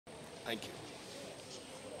Thank you.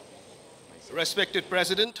 Respected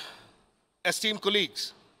President, esteemed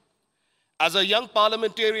colleagues, as a young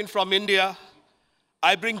parliamentarian from India,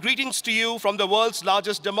 I bring greetings to you from the world's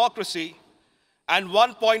largest democracy and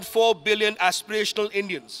 1.4 billion aspirational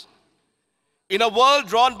Indians. In a world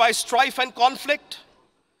drawn by strife and conflict,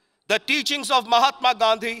 the teachings of Mahatma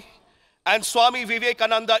Gandhi and Swami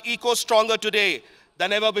Vivekananda echo stronger today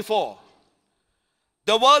than ever before.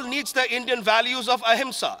 The world needs the Indian values of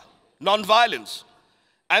ahimsa, non-violence,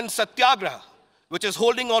 and satyagraha, which is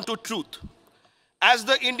holding on to truth. As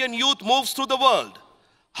the Indian youth moves through the world,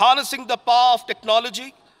 harnessing the power of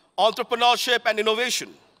technology, entrepreneurship, and innovation,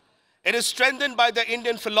 it is strengthened by the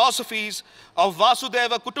Indian philosophies of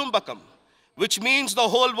Vasudhaiva Kutumbakam, which means the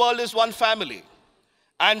whole world is one family,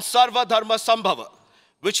 and Sarva Dharma Sambhava,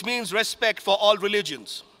 which means respect for all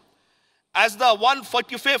religions. As the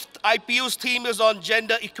 145th IPU's theme is on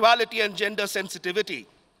gender equality and gender sensitivity,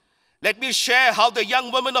 let me share how the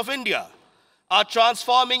young women of India are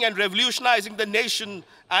transforming and revolutionizing the nation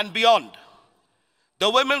and beyond. The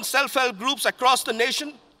women's self-help groups across the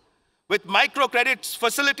nation, with microcredit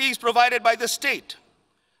facilities provided by the state,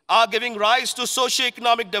 are giving rise to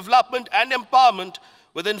socio-economic development and empowerment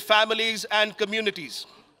within families and communities.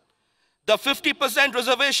 The 50%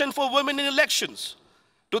 reservation for women in elections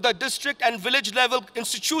to the district and village level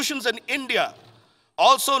institutions in India,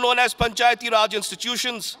 also known as Panchayati Raj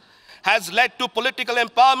institutions, has led to political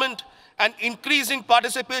empowerment and increasing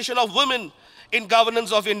participation of women in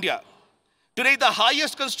governance of India. Today, the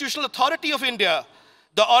highest constitutional authority of India,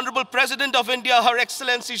 the Honorable President of India, Her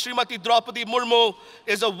Excellency Srimati Draupadi Murmu,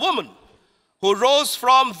 is a woman who rose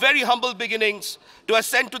from very humble beginnings to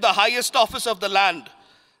ascend to the highest office of the land.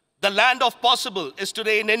 The land of possible is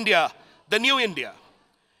today in India, the new India.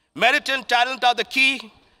 Merit and talent are the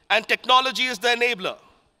key, and technology is the enabler.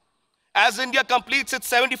 As India completes its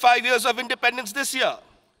 75 years of independence this year,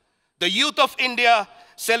 the youth of India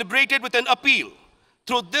celebrated with an appeal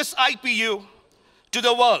through this IPU to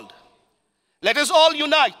the world. Let us all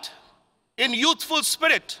unite in youthful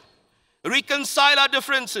spirit, reconcile our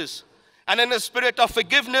differences, and in a spirit of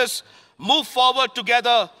forgiveness, move forward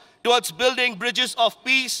together towards building bridges of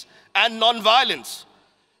peace and non-violence,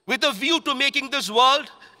 with a view to making this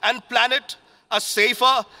world and planet a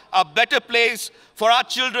safer, a better place for our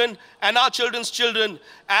children and our children's children,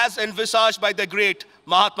 as envisaged by the great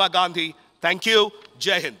Mahatma Gandhi. Thank you.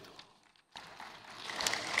 Jai Hind.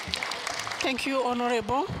 Thank you,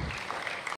 Honorable.